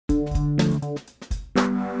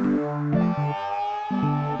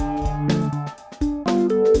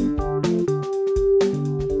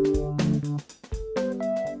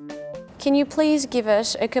you please give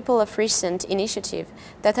us a couple of recent initiatives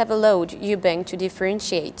that have allowed Bank to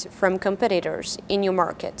differentiate from competitors in your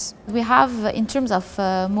markets? We have, in terms of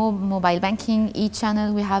mobile banking,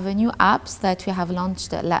 e-channel, we have a new apps that we have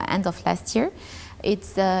launched end of last year.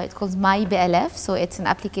 It's called My BLF, so it's an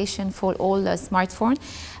application for all smartphone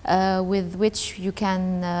with which you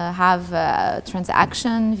can have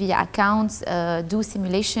transaction via accounts, do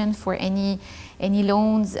simulation for any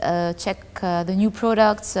loans, check the new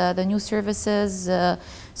products, the new services,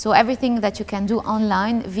 so everything that you can do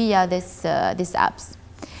online via these apps.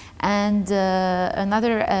 And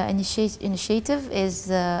another initiative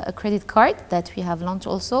is a credit card that we have launched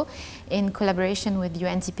also in collaboration with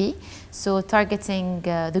UNDP. So targeting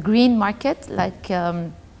the green market, like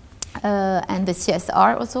and the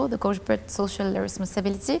CSR also, the corporate social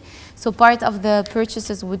responsibility. So part of the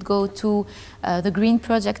purchases would go to the green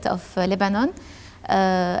project of Lebanon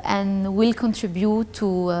and will contribute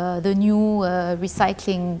to the new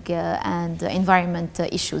recycling and environment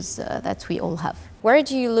issues that we all have. Where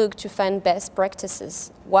do you look to find best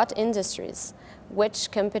practices? What industries?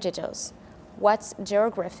 Which competitors? What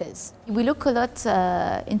geographies? We look a lot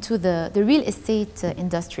into the real estate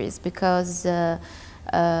industries because the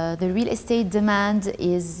real estate demand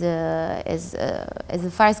is a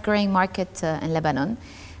fast-growing market in Lebanon,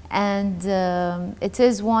 and it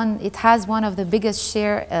has one of the biggest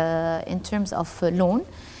share in terms of loan.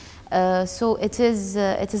 So it is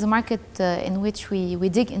a market in which we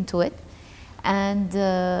dig into it. And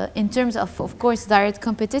in terms of course, direct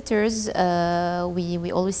competitors,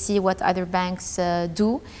 we always see what other banks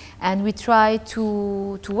do, and we try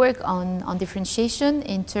to work on differentiation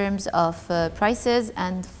in terms of prices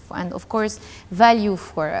and of course value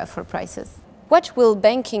for prices. What will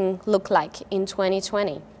banking look like in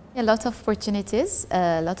 2020? A lot of opportunities,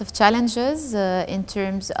 a lot of challenges in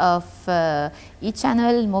terms of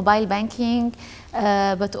e-channel, mobile banking,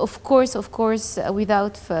 but of course,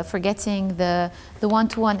 without forgetting the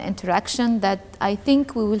one-to-one interaction that I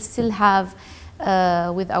think we will still have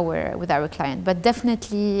with our client. But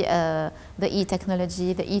definitely the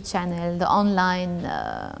e-technology, the e-channel, the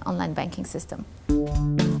online banking system.